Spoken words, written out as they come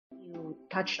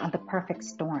touched on the perfect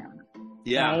storm,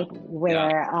 Yeah. right?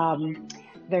 Where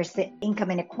there's the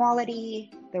income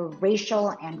inequality, the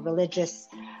racial and religious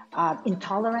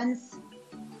intolerance,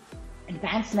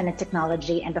 advancement in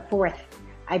technology, and the fourth,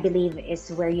 I believe,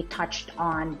 is where you touched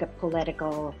on the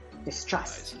political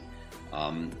distrust.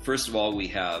 First of all, we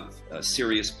have a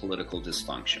serious political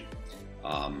dysfunction.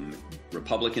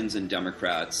 Republicans and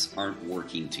Democrats aren't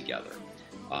working together.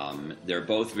 They're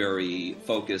both very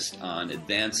focused on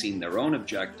advancing their own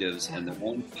objectives and their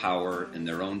own power and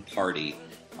their own party,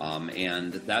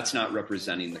 and that's not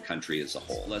representing the country as a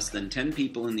whole. Less than 10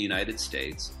 people in the United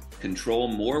States control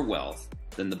more wealth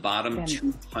than the bottom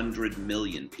 200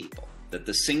 million people. That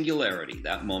the singularity,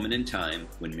 that moment in time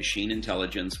when machine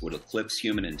intelligence would eclipse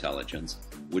human intelligence,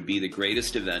 would be the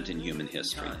greatest event in human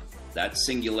history. That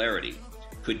singularity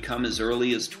could come as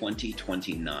early as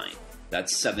 2029.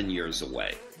 That's 7 years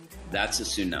away. That's a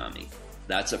tsunami.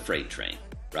 That's a freight train,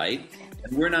 right?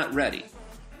 And we're not ready.